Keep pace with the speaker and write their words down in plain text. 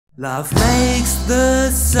Love makes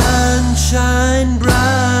the sun shine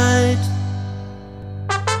bright.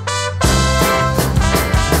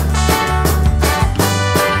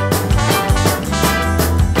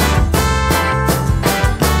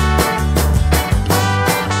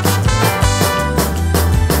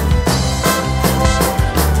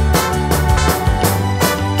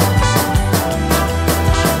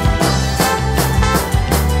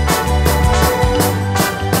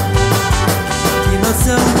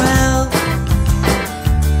 So well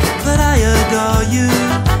that I adore you.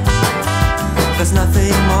 There's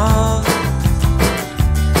nothing more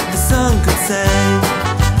the song could say.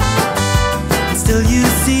 And still you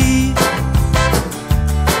see,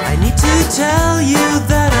 I need to tell you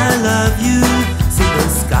that I love you. See the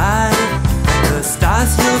sky and the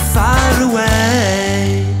stars, you're far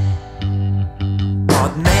away.